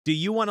Do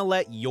you want to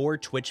let your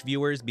Twitch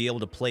viewers be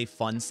able to play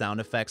fun sound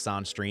effects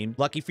on stream?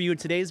 Lucky for you, in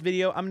today's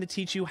video, I'm going to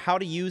teach you how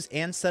to use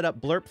and set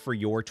up Blerp for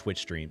your Twitch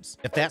streams.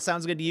 If that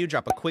sounds good to you,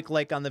 drop a quick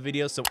like on the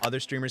video so other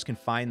streamers can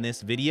find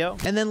this video,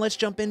 and then let's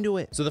jump into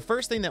it. So the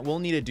first thing that we'll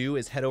need to do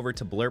is head over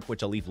to Blerp,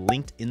 which I'll leave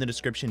linked in the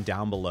description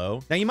down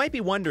below. Now you might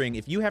be wondering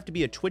if you have to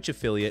be a Twitch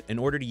affiliate in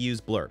order to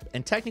use Blerp,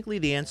 and technically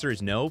the answer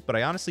is no, but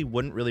I honestly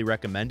wouldn't really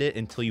recommend it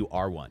until you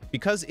are one.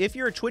 Because if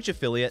you're a Twitch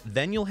affiliate,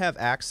 then you'll have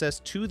access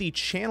to the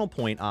channel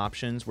point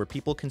options where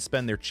people can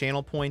spend their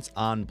channel points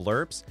on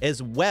Blerps,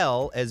 as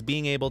well as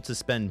being able to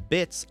spend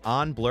bits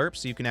on Blerps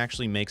so you can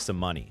actually make some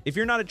money. If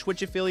you're not a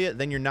Twitch affiliate,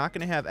 then you're not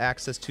going to have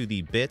access to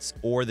the bits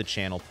or the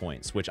channel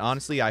points, which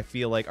honestly I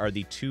feel like are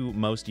the two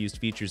most used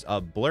features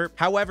of Blerp.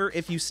 However,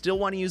 if you still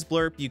want to use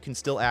Blerp, you can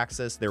still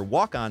access their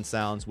walk-on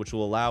sounds, which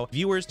will allow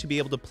viewers to be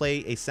able to play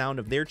a sound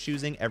of their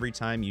choosing every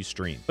time you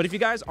stream. But if you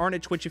guys aren't a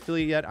Twitch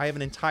affiliate yet, I have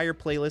an entire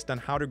playlist on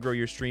how to grow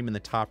your stream in the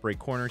top right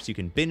corner, so you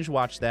can binge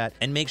watch that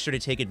and make sure to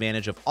take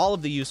advantage of all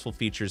of the useful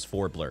features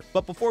for Blerp.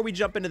 But before we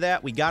jump into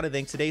that, we gotta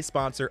thank today's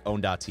sponsor,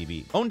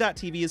 Own.tv.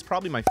 Own.tv is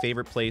probably my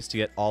favorite place to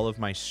get all of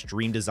my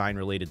stream design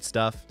related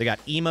stuff. They got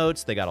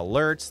emotes, they got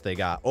alerts, they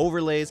got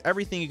overlays,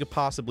 everything you could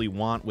possibly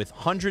want, with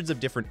hundreds of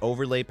different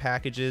overlay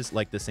packages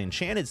like this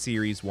Enchanted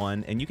series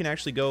one, and you can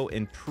actually go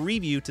and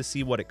preview to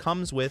see what it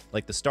comes with,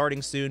 like the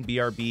starting soon,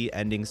 BRB,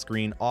 ending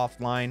screen,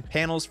 offline,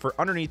 panels for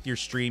underneath your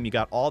stream. You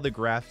got all the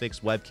graphics,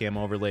 webcam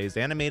overlays,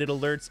 animated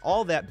alerts,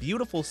 all that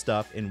beautiful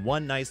stuff in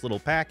one nice little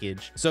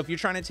package. So if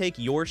you're trying to take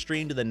your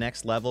stream to the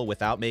next level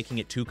without making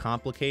it too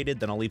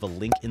complicated, then I'll leave a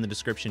link in the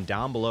description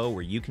down below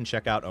where you can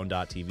check out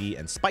Own.tv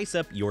and spice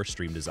up your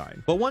stream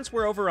design. But once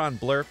we're over on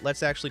Blerp,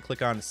 let's actually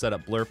click on Set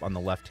Up Blerp on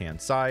the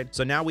left-hand side.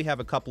 So now we have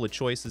a couple of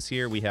choices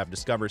here. We have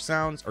Discover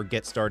Sounds or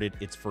Get Started.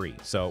 It's free.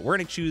 So we're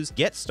going to choose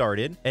Get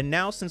Started. And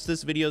now, since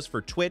this video is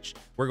for Twitch,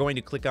 we're going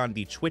to click on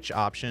the Twitch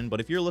option. But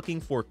if you're looking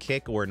for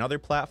Kick or another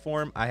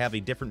platform, I have a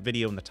different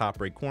video in the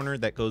top right corner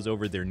that goes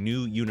over their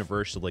new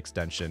universal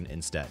extension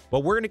instead.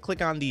 But we're going to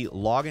click on the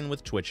Login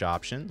with Twitch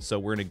option. So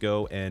we're going to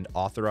go and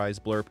authorize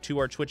Blerp to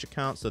our Twitch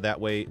account, so that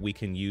way we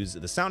can use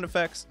the sound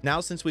effects.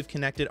 Now, since we've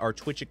connected our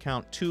Twitch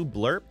account to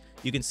Blerp,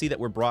 you can see that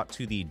we're brought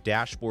to the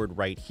dashboard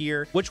right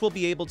here, which will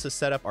be able to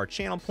set up our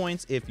channel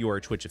points if you're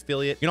a Twitch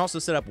affiliate. You can also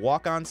set up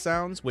walk-on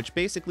sounds, which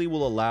basically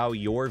will allow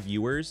your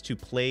viewers to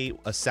play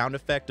a sound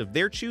effect of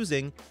their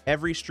choosing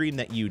every stream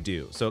that you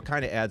do. So it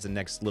kind of adds a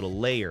next little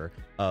layer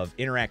of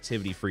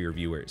interactivity for your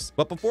viewers.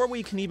 But before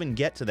we can even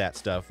get to that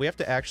stuff, we have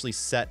to actually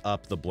set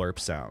up the Blerp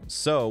sounds.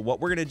 So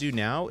what we're going to do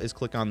now is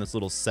click on this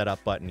little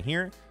setup button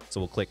here. So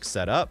we'll click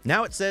set up.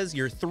 Now it says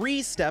you're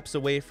 3 steps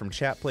away from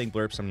chat playing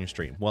Blerps on your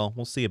stream. Well,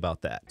 we'll see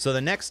about that. So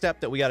the next step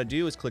that we got to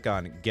do is click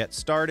on Get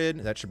Started.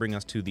 That should bring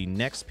us to the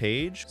next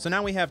page. So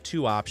now we have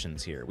 2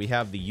 options here. We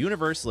have the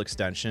Universal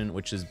extension,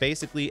 which is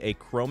basically a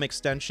Chrome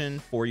extension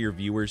for your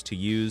viewers to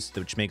use,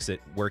 which makes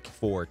it work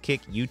for Kick,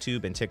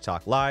 YouTube, and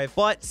TikTok Live.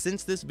 But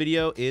since this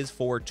video is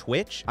for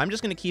Twitch, I'm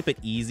just going to keep it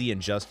easy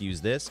and just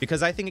use this,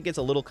 because I think it gets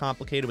a little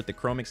complicated with the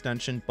Chrome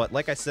extension. But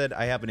like I said,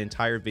 I have an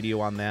entire video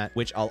on that,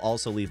 which I'll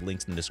also leave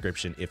links in the description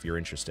if you're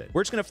interested.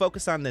 We're just going to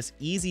focus on this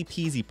easy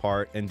peasy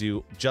part and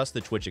do just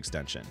the Twitch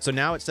extension. So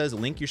now it says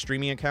link your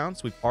streaming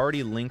accounts. We've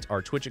already linked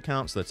our Twitch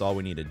account, so that's all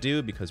we need to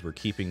do because we're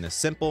keeping this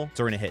simple.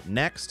 So we're going to hit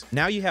next.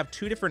 Now you have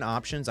 2 different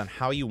options on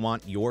how you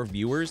want your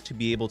viewers to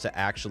be able to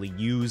actually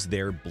use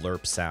their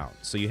Blerp sound.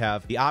 So you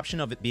have the option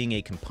of it being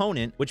a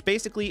component, which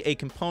basically a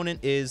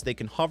component is they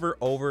can hover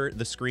over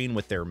the screen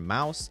with their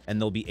mouse and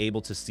they'll be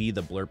able to see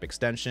the Blerp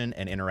extension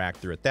and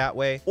interact through it that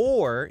way.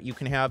 Or you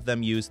can have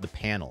them use the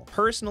panel.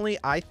 Personally,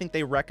 I think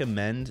they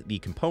recommend the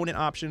component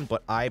option,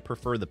 but I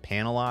prefer the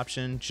panel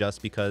option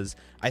just because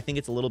I think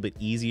it's a little bit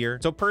easier.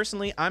 So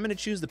personally, I'm going to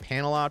choose the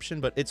panel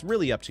option, but it's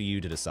really up to you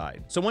to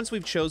decide. So once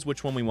we've chose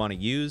which one we want to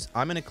use,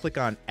 I'm going to click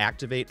on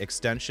Activate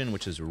Extension,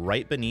 which is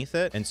right beneath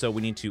it. And so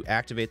we need to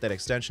activate that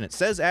extension. It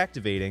says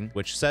activating,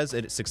 which says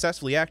it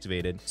successfully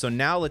activated. So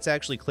now let's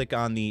actually click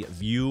on the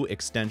View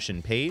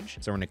Extension page.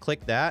 So we're going to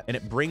click that, and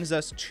it brings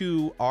us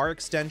to our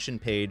extension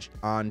page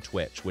on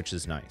Twitch, which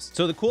is nice.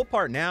 So the cool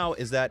part now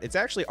is that it's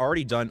actually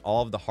already done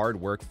all of the hard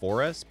work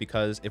for us,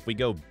 because if we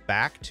go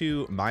back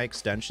to my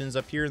extensions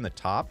up here in the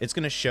top, it's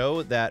going to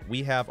show that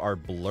we have our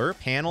Blerp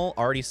panel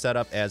already set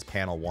up as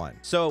panel 1.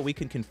 So we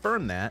can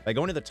confirm that by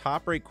going to the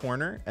top right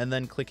corner and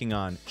then clicking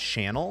on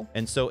channel.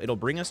 And so it'll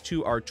bring us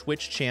to our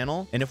Twitch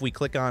channel. And if we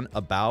click on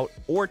about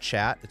or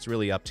chat, it's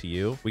really up to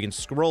you. We can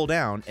scroll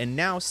down and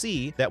now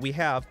see that we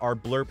have our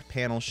Blerp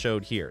panel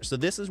showed here. So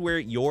this is where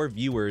your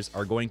viewers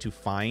are going to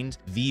find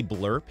the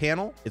Blerp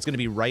panel. It's going to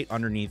be right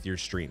underneath your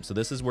stream. So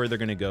this is where they're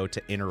going to go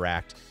to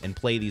interact and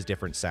play these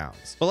different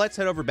sounds. But let's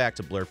head over back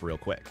to Blerp real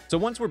quick. So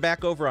once we're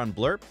back over on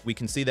Blerp, we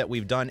can see that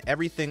we've done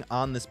everything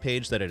on this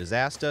page that it has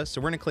asked us.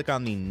 So we're going to click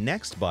on the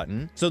next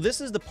button. So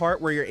this is the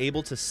part where you're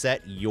able to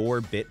set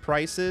your bit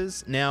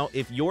prices. Now,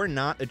 if you're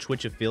not a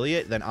Twitch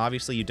affiliate, then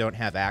obviously you don't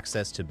have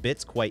access to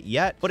bits quite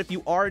yet. But if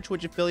you are a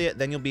Twitch affiliate,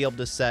 then you'll be able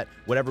to set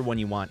whatever one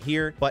you want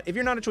here. But if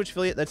you're not a Twitch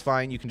affiliate, that's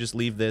fine. You can just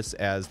leave this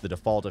as the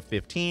default of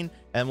 15.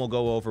 and we'll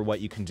go over what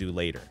you can do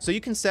later. So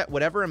you can set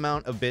whatever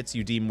amount of bits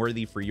you deem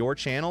worthy for your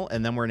channel,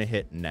 and then we're gonna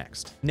hit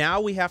next.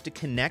 Now we have to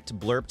connect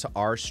Blerp to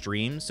our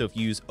stream. So if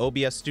you use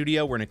OBS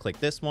Studio, we're gonna click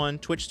this one,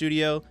 Twitch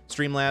Studio,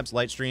 Streamlabs,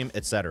 Lightstream,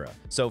 etc.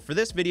 So for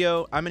this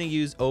video, I'm gonna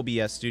use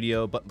OBS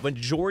Studio, but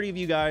majority of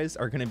you guys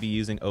are gonna be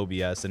using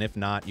OBS, and if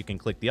not, you can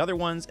click the other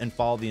ones and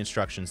follow the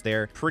instructions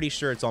there. Pretty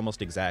sure it's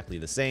almost exactly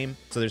the same,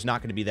 so there's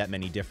not gonna be that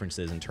many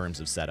differences in terms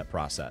of setup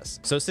process.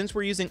 So since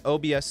we're using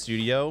OBS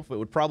Studio, it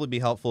would probably be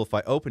helpful if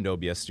I opened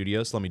OBS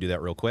Studio, so let me do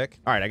that real quick.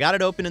 All right, I got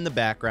it open in the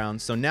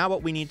background, so now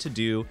what we need to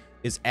do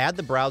is add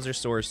the browser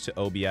source to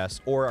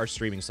OBS or our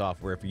streaming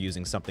software if you're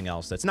using something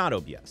else that's not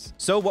OBS.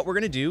 So what we're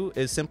gonna do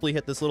is simply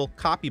hit this little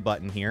copy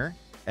button here,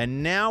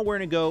 and now we're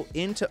gonna go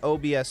into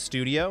OBS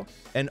Studio,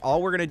 and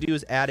all we're gonna do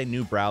is add a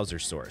new browser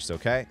source,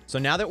 okay? So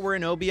now that we're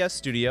in OBS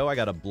Studio, I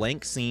got a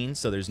blank scene,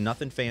 so there's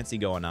nothing fancy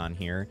going on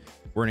here.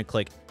 We're gonna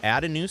click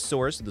add a new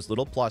source, this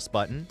little plus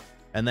button,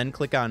 and then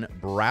click on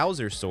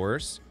browser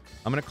source.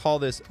 I'm gonna call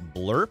this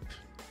Blerp,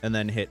 and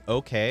then hit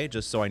OK,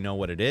 just so I know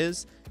what it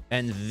is.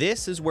 And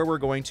this is where we're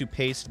going to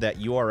paste that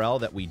URL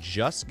that we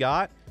just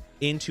got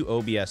into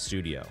OBS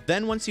Studio.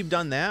 Then once you've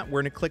done that,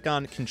 we're gonna click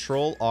on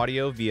Control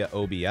Audio via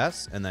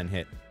OBS and then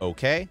hit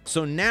OK.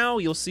 So now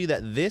you'll see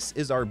that this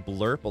is our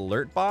Blerp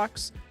alert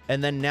box.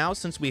 And then now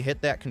since we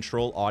hit that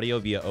Control Audio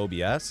via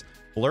OBS,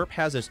 Blerp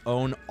has its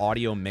own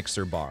audio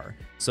mixer bar.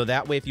 So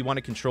that way, if you want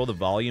to control the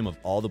volume of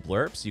all the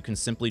Blerps, you can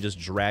simply just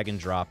drag and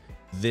drop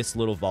this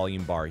little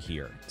volume bar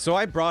here. So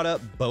I brought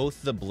up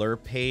both the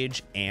Blerp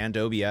page and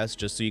OBS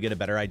just so you get a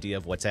better idea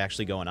of what's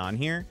actually going on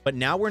here. But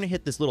now we're gonna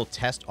hit this little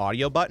test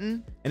audio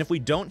button. And if we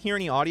don't hear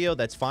any audio,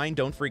 that's fine,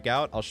 don't freak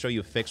out. I'll show you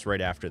a fix right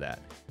after that.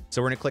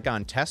 So we're gonna click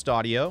on test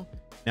audio.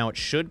 Now it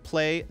should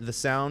play the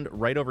sound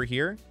right over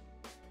here.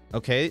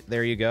 Okay,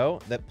 there you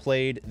go. That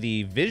played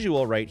the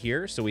visual right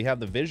here. So we have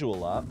the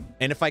visual up.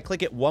 And if I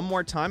click it one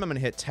more time, I'm gonna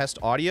hit test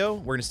audio.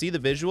 We're gonna see the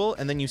visual,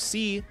 and then you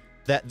see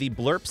that the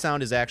Blerp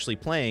sound is actually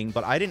playing,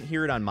 but I didn't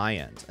hear it on my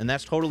end. And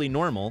that's totally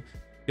normal,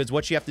 because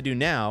what you have to do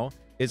now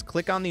is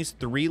click on these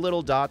three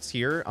little dots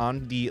here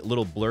on the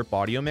little Blerp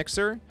audio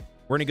mixer.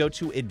 We're gonna go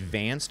to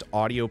advanced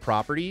audio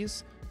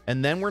properties,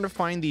 and then we're gonna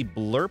find the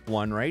Blerp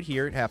one right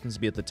here. It happens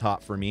to be at the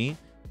top for me.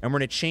 And we're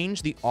gonna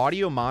change the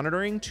audio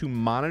monitoring to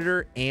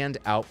monitor and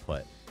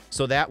output.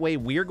 So that way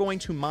we're going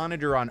to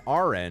monitor on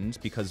our end,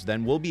 because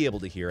then we'll be able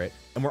to hear it.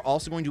 And we're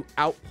also going to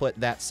output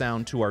that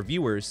sound to our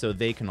viewers so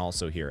they can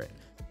also hear it.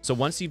 So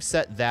once you've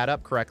set that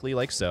up correctly,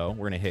 like so,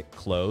 we're gonna hit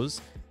close.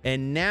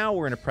 And now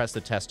we're gonna press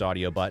the test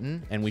audio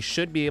button, and we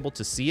should be able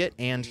to see it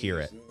and hear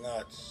it.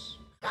 Nuts.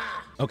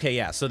 Okay,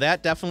 yeah, so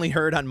that definitely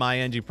heard on my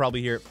end. You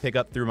probably hear it pick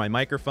up through my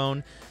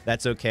microphone.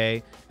 That's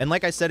okay. And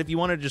like I said, if you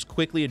want to just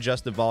quickly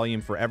adjust the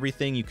volume for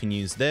everything, you can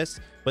use this.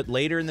 But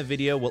later in the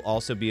video, we'll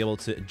also be able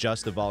to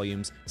adjust the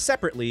volumes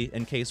separately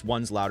in case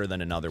one's louder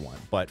than another one.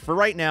 But for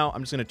right now,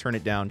 I'm just going to turn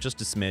it down just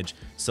a smidge,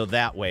 so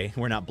that way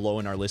we're not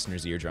blowing our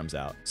listeners' eardrums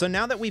out. So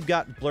now that we've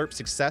got Blerp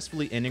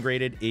successfully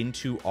integrated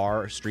into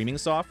our streaming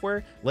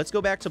software, let's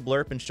go back to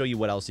Blerp and show you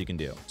what else you can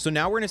do. So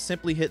now we're going to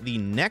simply hit the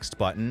next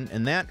button,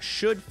 and that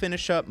should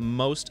finish up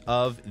most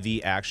of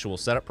the actual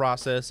setup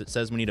process. It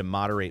says we need to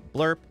moderate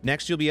Blerp.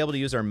 Next, you'll be able to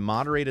use our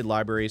moderated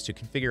libraries to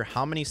configure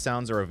how many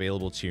sounds are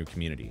available to your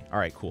community. All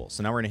right, cool.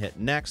 So now we're gonna hit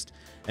next.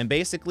 And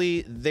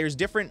basically there's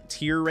different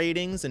tier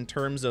ratings in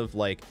terms of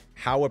like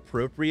how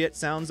appropriate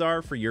sounds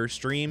are for your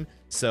stream.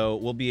 So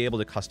we'll be able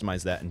to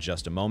customize that in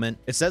just a moment.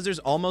 It says there's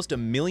almost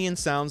 1 million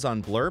sounds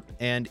on Blerp,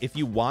 and if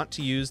you want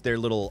to use their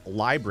little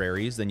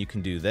libraries, then you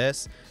can do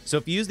this. So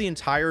if you use the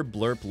entire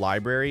Blerp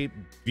library,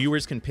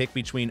 viewers can pick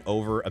between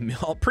over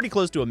pretty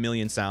close to 1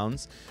 million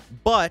sounds,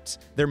 but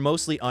they're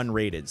mostly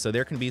unrated. So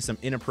there can be some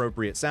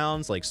inappropriate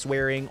sounds like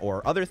swearing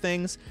or other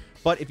things.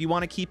 But if you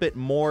want to keep it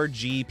more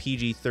G,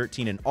 PG,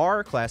 13, and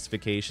R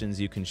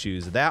classifications, you can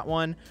choose that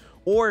one.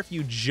 Or if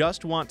you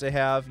just want to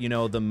have, you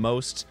know, the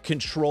most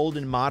controlled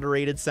and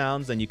moderated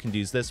sounds, then you can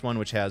use this one,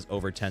 which has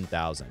over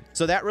 10,000.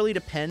 So that really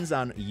depends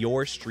on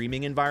your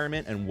streaming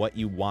environment and what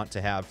you want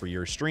to have for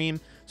your stream.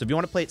 So if you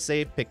want to play it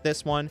safe, pick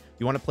this one. If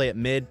you want to play it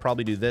mid,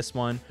 probably do this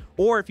one.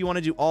 Or if you want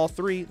to do all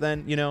three,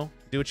 then, you know,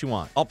 do what you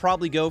want. I'll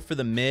probably go for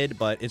the mid,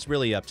 but it's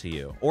really up to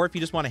you. Or if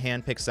you just want to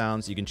handpick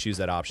sounds, you can choose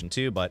that option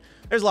too, but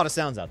there's a lot of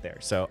sounds out there.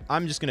 So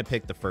I'm just going to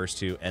pick the first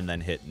two and then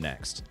hit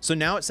next. So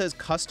now it says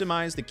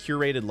customize the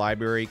curated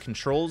library,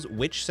 controls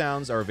which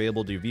sounds are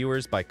available to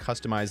viewers by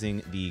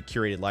customizing the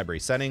curated library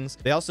settings.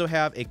 They also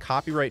have a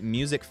copyright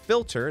music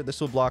filter. This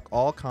will block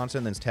all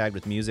content that's tagged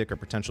with music or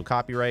potential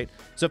copyright.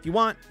 So if you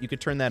want, you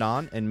could turn that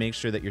on and make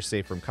sure that you're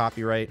safe from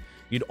copyright.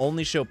 You'd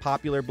only show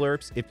popular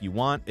Blerps if you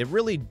want. It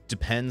really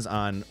depends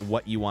on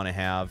what you want to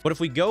have. But if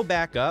we go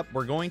back up,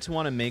 we're going to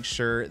want to make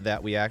sure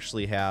that we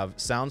actually have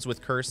sounds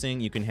with cursing.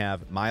 You can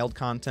have mild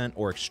content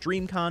or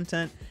extreme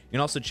content. You can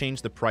also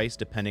change the price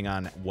depending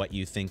on what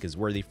you think is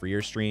worthy for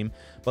your stream.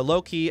 But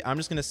low key, I'm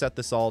just going to set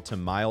this all to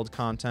mild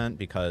content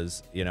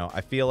because, you know,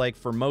 I feel like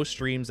for most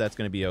streams, that's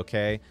going to be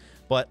okay.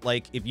 But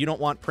like, if you don't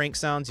want prank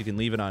sounds, you can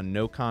leave it on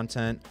no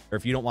content. Or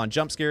if you don't want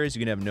jump scares, you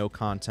can have no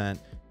content.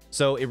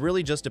 So it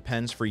really just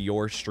depends for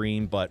your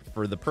stream, but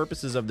for the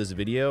purposes of this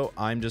video,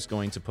 I'm just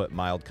going to put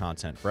mild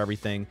content for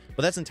everything,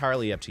 but that's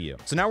entirely up to you.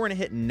 So now we're gonna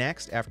hit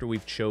next after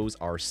we've chose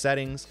our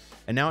settings.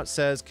 And now it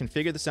says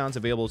configure the sounds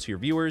available to your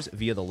viewers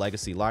via the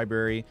legacy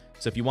library.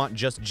 So if you want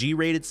just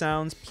G-rated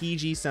sounds,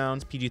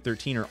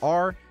 PG-13 or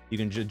R, you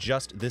can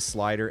adjust this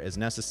slider as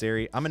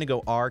necessary. I'm gonna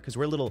go R because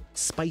we're a little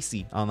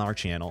spicy on our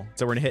channel.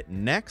 So we're gonna hit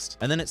next,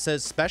 and then it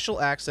says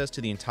special access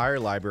to the entire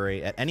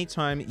library. At any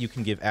time, you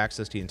can give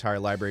access to the entire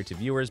library to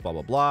viewers, blah,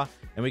 blah, blah.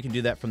 And we can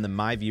do that from the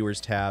My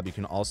Viewers tab. You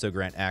can also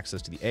grant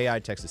access to the AI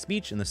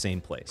text-to-speech in the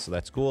same place. So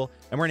that's cool.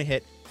 And we're gonna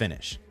hit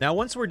finish. Now,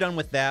 once we're done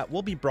with that,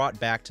 we'll be brought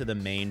back to the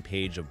main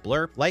page of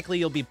Blerp. Likely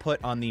you'll be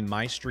put on the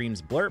My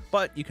Streams Blerp,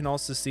 but you can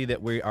also see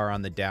that we are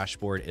on the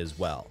dashboard as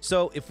well.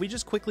 So if we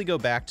just quickly go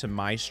back to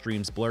My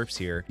Streams Blerps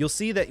here, you'll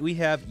see that we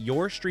have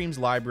your streams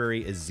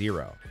library is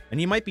 0. And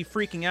you might be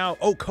freaking out,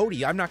 oh,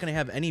 Cody, I'm not gonna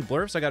have any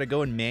blerps. I gotta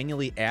go and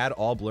manually add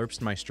all blerps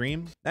to my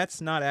stream.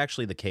 That's not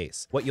actually the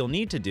case. What you'll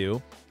need to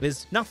do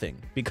is nothing,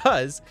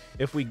 because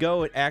if we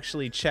go and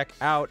actually check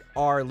out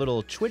our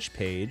little Twitch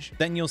page,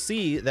 then you'll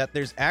see that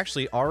there's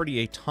actually already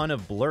a ton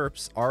of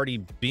blerps already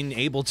being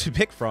able to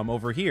pick from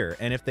over here.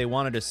 And if they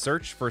wanted to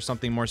search for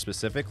something more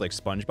specific like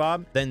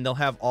SpongeBob, then they'll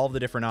have all the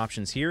different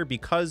options here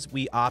because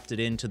we opted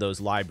into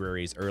those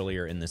libraries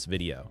earlier in this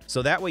video.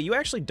 So that way you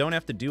actually don't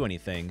have to do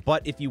anything.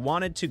 But if you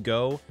wanted to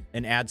go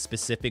and add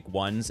specific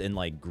ones in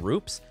like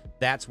groups,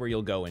 that's where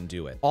you'll go and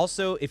do it.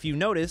 Also, if you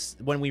notice,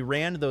 when we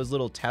ran those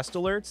little test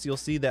alerts, you'll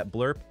see that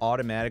Blerp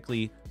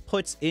automatically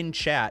puts in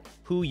chat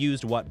who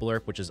used what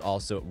blerp, which is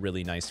also a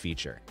really nice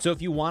feature. So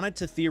if you wanted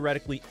to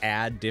theoretically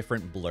add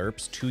different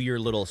blerps to your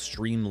little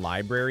stream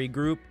library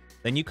group,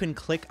 then you can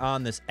click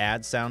on this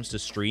add sounds to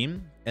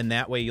stream, and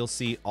that way you'll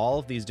see all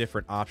of these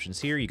different options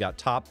here. You got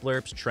top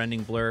blerps,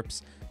 trending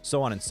blerps,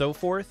 so on and so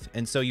forth.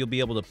 And so you'll be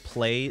able to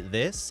play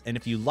this. And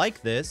if you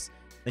like this,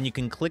 then you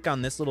can click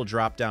on this little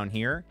drop down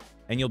here,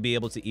 and you'll be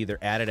able to either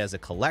add it as a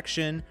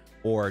collection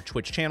or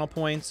Twitch channel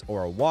points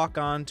or a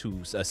walk-on to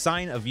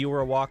assign a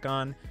viewer a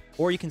walk-on,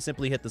 or you can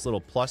simply hit this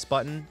little plus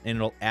button and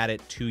it'll add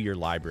it to your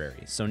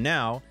library. So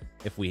now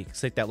if we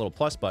click that little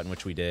plus button,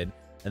 which we did,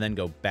 and then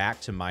go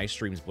back to My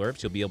Streams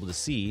Blerps, you'll be able to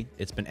see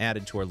it's been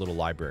added to our little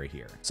library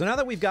here. So now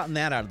that we've gotten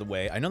that out of the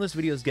way, I know this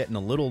video is getting a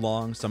little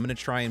long, so I'm gonna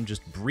try and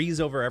just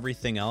breeze over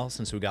everything else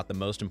since we got the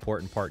most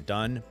important part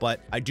done.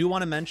 But I do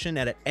wanna mention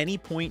that at any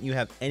point you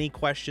have any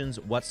questions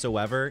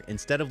whatsoever,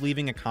 instead of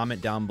leaving a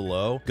comment down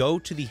below, go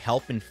to the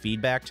help and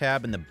feedback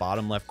tab in the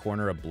bottom left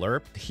corner of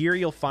Blerp. Here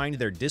you'll find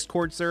their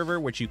Discord server,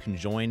 which you can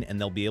join, and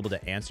they'll be able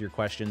to answer your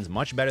questions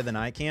much better than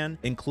I can,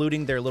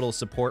 including their little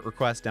support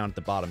request down at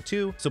the bottom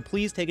too. So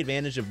please take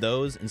advantage of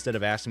those instead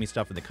of asking me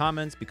stuff in the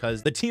comments,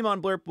 because the team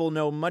on Blerp will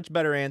know much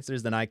better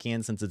answers than I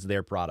can since it's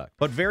their product.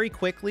 But very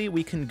quickly,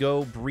 we can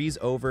go breeze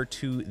over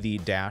to the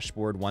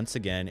dashboard once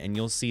again, and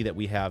you'll see that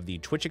we have the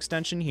Twitch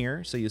extension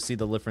here. So you'll see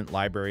the different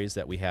libraries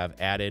that we have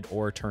added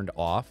or turned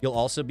off. You'll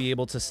also be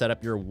able to set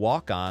up your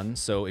walk-on.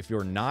 So if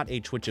you're not a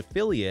Twitch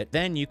affiliate,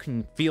 then you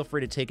can feel free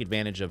to take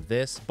advantage of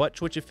this, but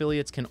Twitch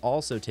affiliates can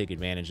also take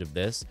advantage of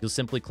this. You'll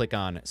simply click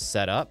on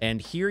setup,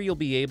 and here you'll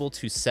be able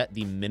to set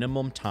the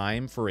minimum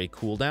time for a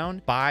cooldown.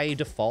 By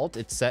default,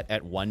 it's set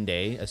at 1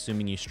 day,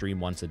 assuming you stream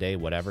once a day,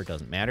 whatever,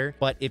 doesn't matter.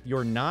 But if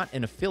you're not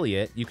an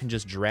affiliate, you can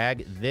just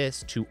drag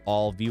this to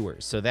all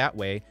viewers. So that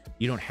way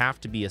you don't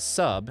have to be a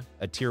sub,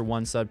 a tier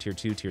 1 sub, tier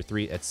 2, tier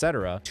 3,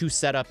 etc., to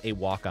set up a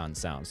walk-on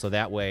sound. So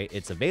that way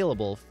it's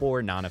available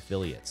for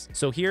non-affiliates.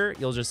 So here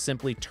you'll just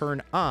simply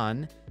turn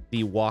on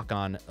the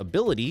walk-on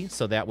ability,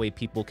 so that way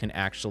people can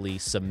actually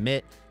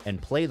submit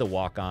and play the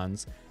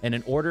walk-ons. And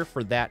in order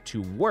for that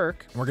to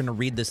work, we're gonna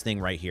read this thing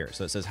right here.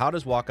 So it says, how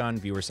does walk-on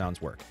viewer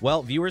sounds work?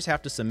 Well, viewers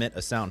have to submit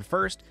a sound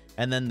first,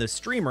 and then the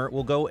streamer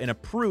will go and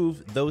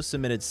approve those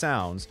submitted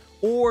sounds,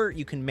 or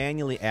you can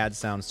manually add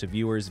sounds to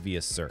viewers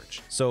via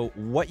search. So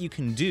what you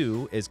can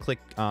do is click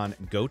on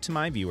go to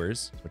my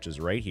viewers, which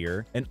is right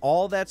here. And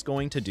all that's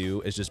going to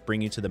do is just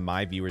bring you to the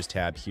My Viewers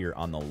tab here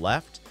on the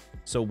left.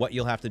 So what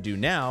you'll have to do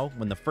now,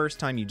 when the first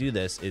time you do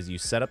this, is you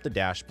set up the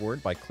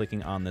dashboard by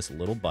clicking on this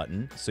little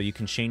button. So you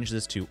can change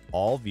this to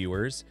all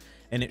viewers,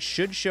 and it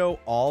should show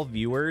all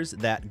viewers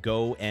that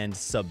go and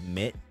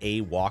submit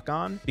a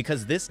walk-on,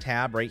 because this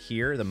tab right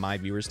here, the My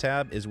Viewers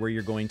tab, is where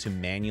you're going to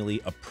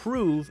manually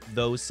approve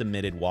those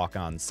submitted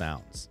walk-on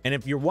sounds. And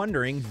if you're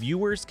wondering,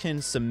 viewers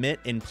can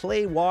submit and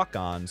play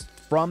walk-ons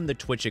from the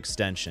Twitch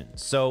extension.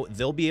 So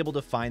they'll be able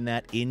to find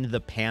that in the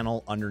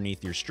panel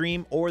underneath your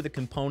stream, or the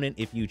component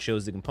if you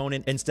chose the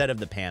component instead of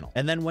the panel.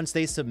 And then once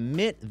they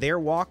submit their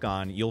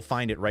walk-on, you'll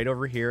find it right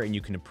over here, and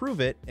you can approve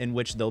it, in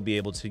which they'll be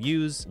able to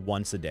use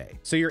once a day.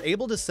 So you're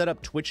able to set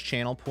up Twitch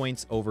channel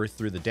points over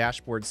through the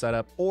dashboard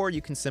setup, or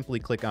you can simply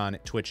click on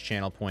Twitch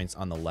channel points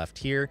on the left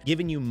here.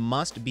 Given you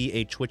must be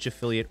a Twitch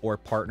affiliate or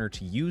partner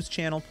to use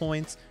channel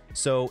points,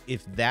 So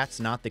if that's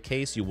not the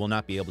case, you will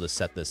not be able to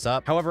set this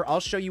up. However, I'll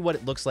show you what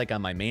it looks like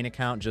on my main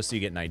account just so you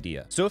get an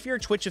idea. So if you're a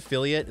Twitch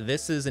affiliate,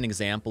 this is an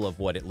example of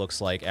what it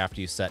looks like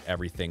after you set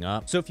everything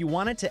up. So if you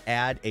wanted to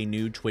add a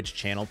new Twitch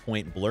channel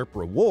point Blerp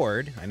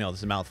reward, I know this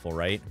is a mouthful,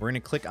 right? We're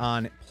going to click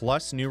on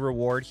plus new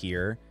reward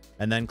here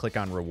and then click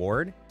on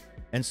reward.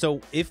 And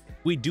so if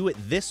we do it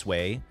this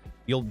way,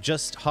 you'll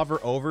just hover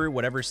over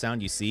whatever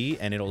sound you see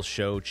and it'll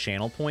show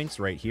channel points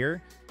right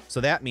here. So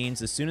that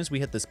means as soon as we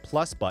hit this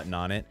plus button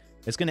on it,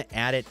 it's going to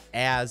add it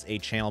as a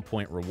channel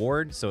point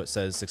reward. So it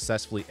says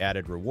successfully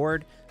added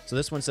reward. So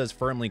this one says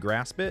firmly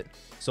grasp it.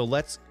 So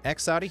let's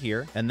X out of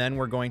here and then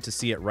we're going to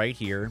see it right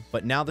here.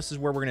 But now this is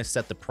where we're going to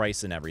set the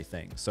price and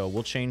everything. So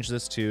we'll change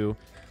this to,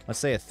 let's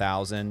say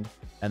 1,000.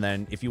 And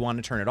then if you want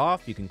to turn it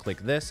off, you can click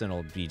this and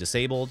it'll be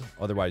disabled.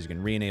 Otherwise, you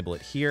can re-enable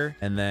it here.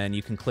 And then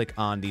you can click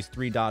on these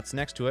 3 dots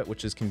next to it,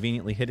 which is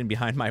conveniently hidden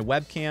behind my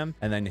webcam,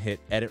 and then hit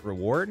edit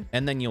reward.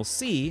 And then you'll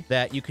see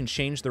that you can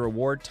change the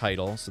reward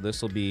title. So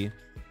this will be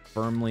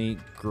firmly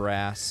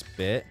grasp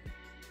it.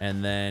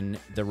 And then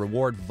the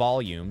reward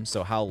volume,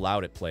 so how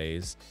loud it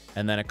plays,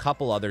 and then a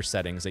couple other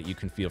settings that you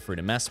can feel free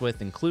to mess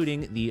with,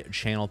 including the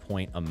channel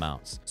point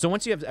amounts. So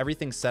once you have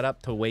everything set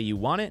up the way you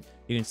want it,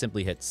 you can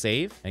simply hit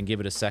save and give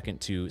it a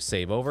second to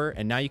save over.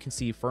 And now you can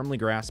see firmly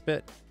grasp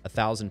it,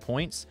 1,000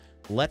 points.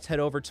 Let's head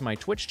over to my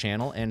Twitch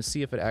channel and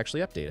see if it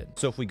actually updated.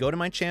 So if we go to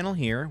my channel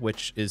here,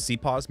 which is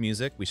CPAWS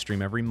Music, we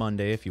stream every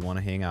Monday if you want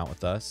to hang out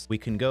with us. We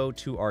can go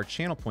to our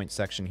channel point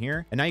section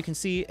here, and now you can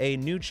see a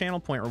new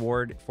channel point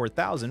reward for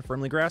 1,000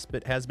 firmly grasp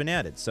it has been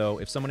added. So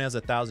if someone has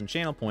 1,000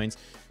 channel points,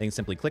 they can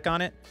simply click on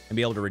it and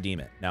be able to redeem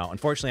it. Now,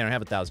 unfortunately, I don't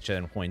have 1,000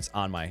 channel points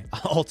on my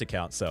alt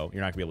account, so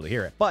you're not gonna be able to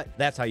hear it, but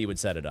that's how you would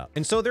set it up.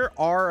 And so there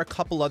are a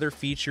couple other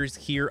features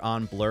here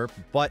on Blerp,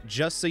 but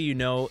just so you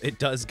know, it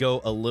does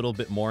go a little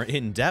bit more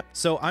in depth.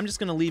 So I'm just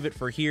gonna leave it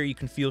for here. You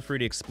can feel free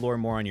to explore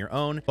more on your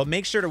own, but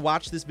make sure to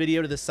watch this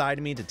video to the side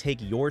of me to take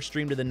your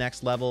stream to the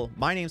next level.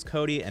 My name's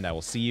Cody, and I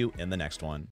will see you in the next one.